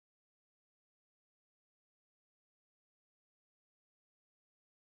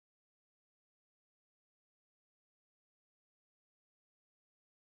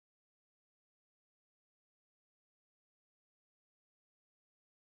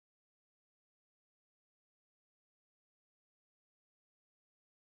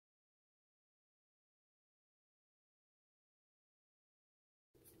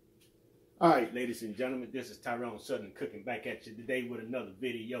Alright, ladies and gentlemen, this is Tyron'e Southern cooking back at you today with another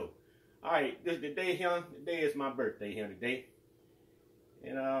video. Alright, this today is my birthday here today.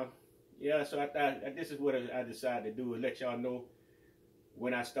 And yeah, so I thought this is what I decided to do, is let y'all know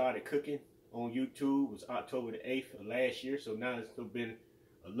when I started cooking on YouTube. It was October the 8th of last year, so now it's been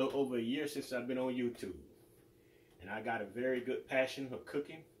a little over a year since I've been on YouTube. And I got a very good passion for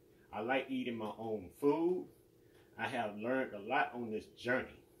cooking. I like eating my own food. I have learned a lot on this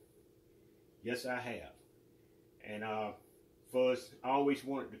journey. Yes, I have. And first, I always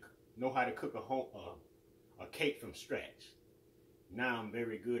wanted to know how to cook a cake from scratch. Now I'm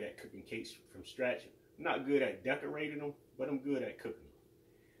very good at cooking cakes from scratch. I'm not good at decorating them, but I'm good at cooking them.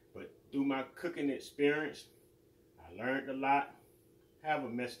 But through my cooking experience, I learned a lot. Have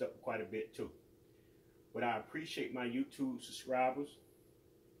messed up quite a bit too. But I appreciate my YouTube subscribers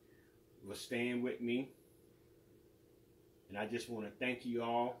for staying with me. And I just want to thank you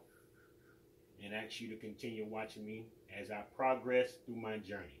all and ask you to continue watching me as I progress through my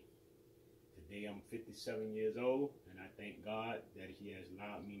journey. Today I'm 57 years old, and I thank God that He has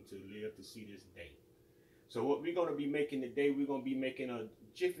allowed me to live to see this day. So what we're going to be making today, we're going to be making a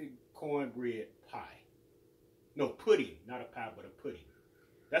jiffy cornbread pie. No, pudding, not a pie, but a pudding.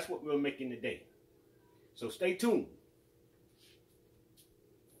 That's what we're making today. So stay tuned.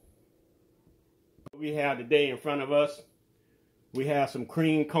 What we have today in front of us, we have some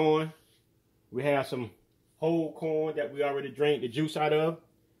cream corn. We have some whole corn that we already drained the juice out of.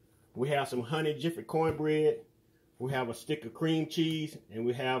 We have some honey jiffy cornbread. We have a stick of cream cheese, and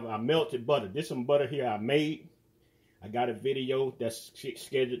we have our melted butter. This is some butter here I made. I got a video that's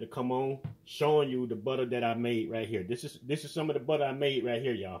scheduled to come on showing you the butter that I made right here. This is some of the butter I made right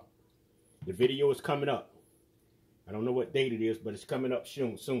here, y'all. The video is coming up. I don't know what date it is, but it's coming up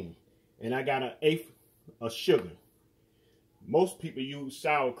soon. And I got 1/8 of sugar. Most people use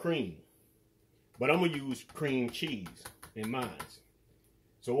sour cream, but I'm going to use cream cheese in mine.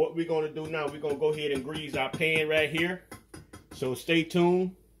 So what we're going to do now, we're going to go ahead and grease our pan right here. So stay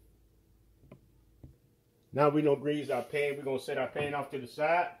tuned. Now we're going to grease our pan. We're going to set our pan off to the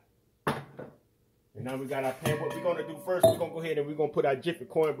side. And now we got our pan. What we're going to do first, we're going to go ahead and we're going to put our jiffy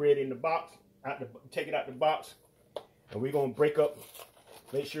cornbread in the box. Take it out the box. And we're going to break up,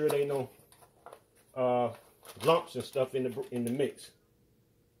 make sure there ain't no lumps and stuff in the mix.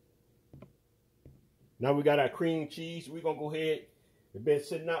 Now we got our cream cheese. We're going to go ahead. It's been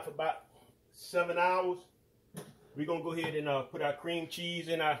sitting out for about 7 hours. We're going to go ahead and put our cream cheese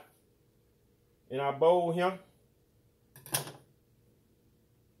in our bowl here.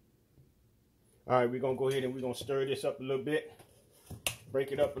 All right, we're going to go ahead and we're going to stir this up a little bit.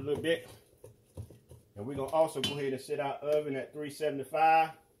 Break it up a little bit. And we're going to also go ahead and set our oven at 375.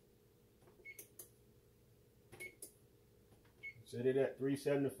 Set it at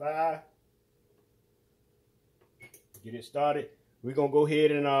 375. Get it started. We're going to go ahead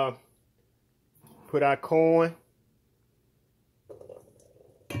and put our corn.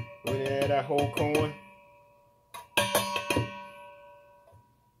 We're going to add our whole corn.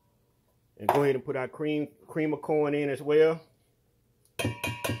 And go ahead and put our cream of corn in as well. And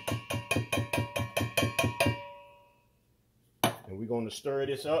we're going to stir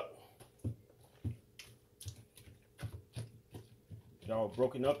this up. It's all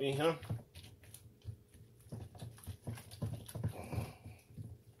broken up in here.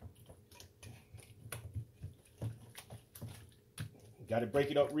 Got to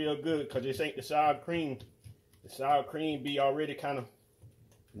break it up real good, because this ain't the sour cream. The sour cream be already kind of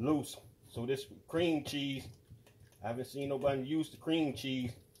loose. So this cream cheese, I haven't seen nobody use the cream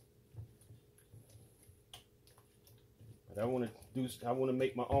cheese. But I want to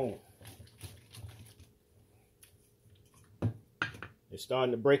make my own. It's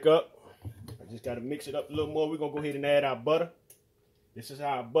starting to break up. I just got to mix it up a little more. We're going to go ahead and add our butter. This is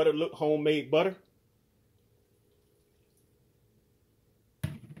how our butter look, homemade butter.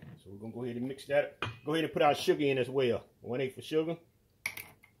 So we're going to go ahead and mix that. Go ahead and put our sugar in as well. 1/8 for sugar.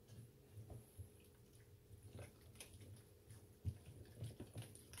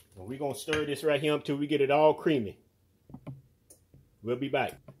 And we're going to stir this right here until we get it all creamy. We'll be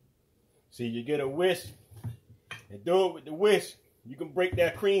back. See, you get a whisk and do it with the whisk. You can break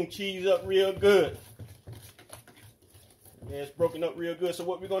that cream cheese up real good. Yeah, it's broken up real good. So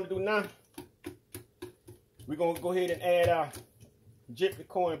what we're going to do now, we're going to go ahead and add our jiffy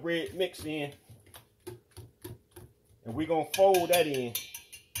cornbread mix in. And we're going to fold that in.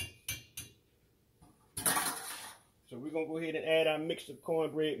 So we're going to go ahead and add our mix of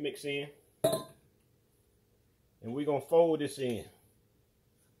cornbread mix in. And we're going to fold this in.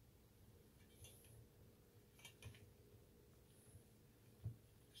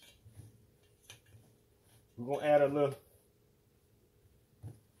 We're gonna add a little.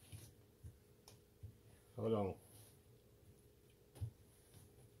 Hold on.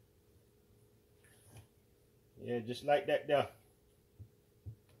 Yeah, just like that there.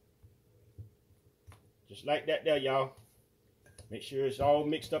 Just like that there, y'all. Make sure it's all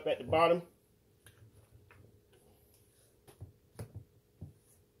mixed up at the bottom.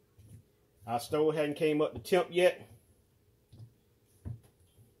 Our stove hadn't came up to temp yet.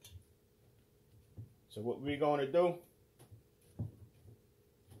 So what we're gonna do,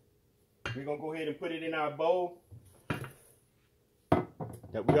 we're gonna go ahead and put it in our bowl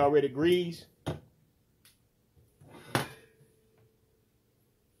that we already greased.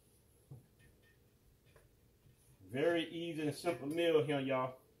 Very easy and simple meal here,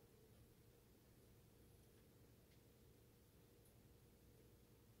 y'all.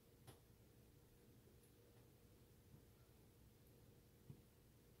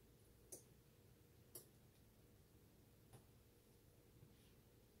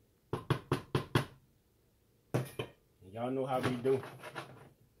 Y'all know how we do.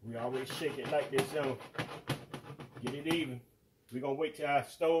 We always shake it like this, young. Get it even. We're gonna wait till our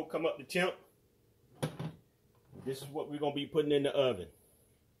stove come up to temp. This is what we're gonna be putting in the oven.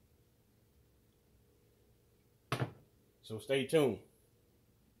 So stay tuned.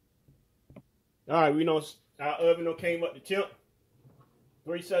 All right, we know our oven came up to temp.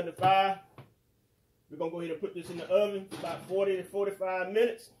 375. We're gonna go ahead and put this in the oven for about 40 to 45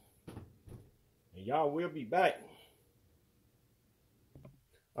 minutes. And y'all will be back.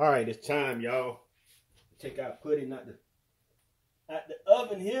 All right, it's time, y'all. Take our pudding out the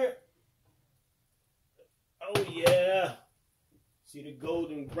oven here. Oh yeah. See the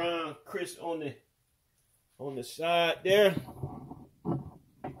golden brown crisp on the side there.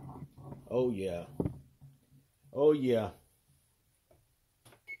 Oh yeah. Oh yeah.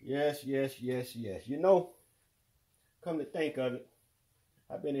 Yes, yes, yes, yes. You know, come to think of it,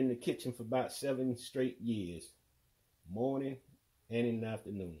 I've been in the kitchen for about 7 straight years. Morning and in the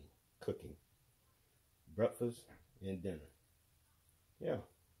afternoon, cooking. Breakfast and dinner. Yeah,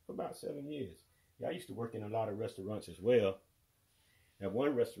 for about 7 years. Yeah, I used to work in a lot of restaurants as well. At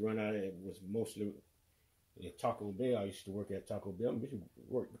one restaurant, I was mostly at Taco Bell. I used to work at Taco Bell. I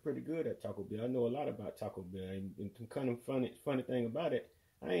worked pretty good at Taco Bell. I know a lot about Taco Bell. And the kind of funny thing about it,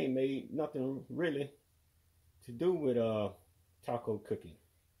 I ain't made nothing really to do with taco cooking.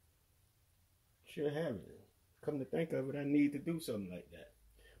 Sure haven't. Come to think of it, I need to do something like that.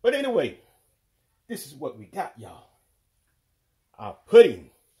 But anyway, this is what we got, y'all. Our pudding,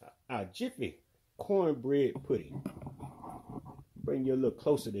 our jiffy cornbread pudding. Bring you a little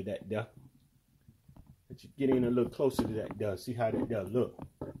closer to that there. Let you get in a little closer to that there. See how that there look.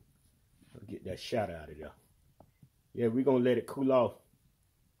 I'll get that shot out of there. Yeah, we're gonna let it cool off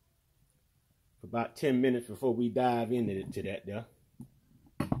for about 10 minutes before we dive into that there.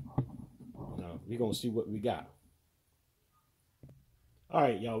 Now, we're gonna see what we got. All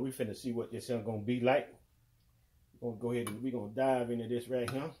right, y'all, we finna see what this is gonna be like. We're gonna go ahead and we're gonna dive into this right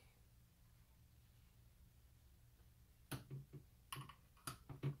here.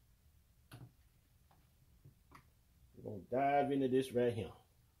 We're gonna dive into this right here.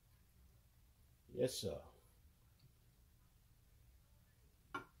 Yes, sir.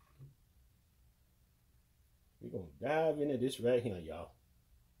 We're gonna dive into this right here, y'all.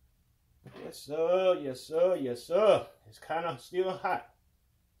 Yes, sir. Yes, sir. Yes, sir. It's kind of still hot.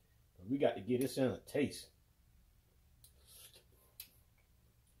 But we got to get this in a taste.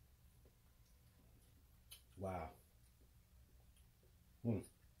 Wow.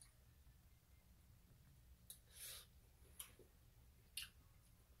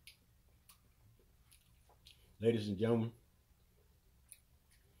 Ladies and gentlemen,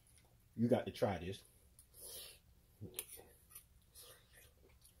 you got to try this.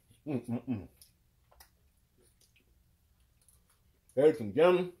 Ladies and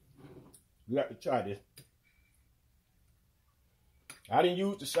gentlemen, you got to try this. I didn't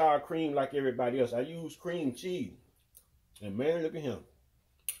use the sour cream like everybody else. I used cream cheese. And man, look at him.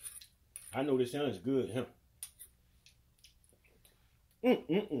 I know this sounds good, huh?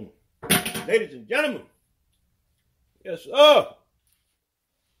 Ladies and gentlemen, yes, sir.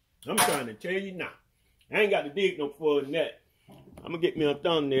 I'm trying to tell you now. I ain't got to dig no further than that. I'm going to get me a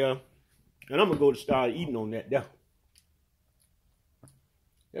thumbnail, and I'm going to go to start eating on that there.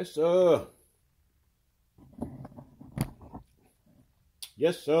 Yes, sir.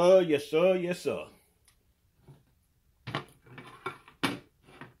 Yes, sir. Yes, sir. Yes, sir.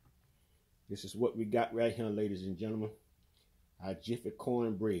 This is what we got right here, ladies and gentlemen. Our jiffy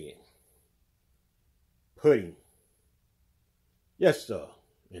cornbread pudding. Yes, sir.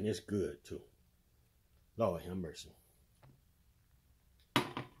 And it's good, too. Lord have mercy.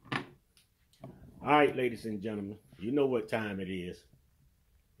 All right, ladies and gentlemen, you know what time it is.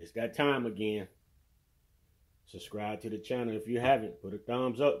 It's that time again. Subscribe to the channel if you haven't. Put a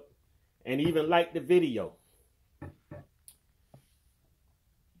thumbs up and even like the video.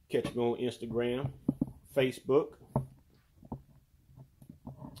 Catch me on Instagram, Facebook.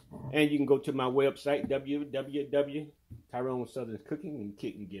 And you can go to my website, www.Tyron'e Southern Cooking,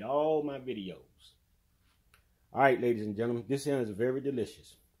 and get all my videos. All right, ladies and gentlemen, this here is very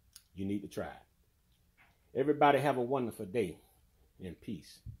delicious. You need to try it. Everybody have a wonderful day and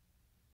peace.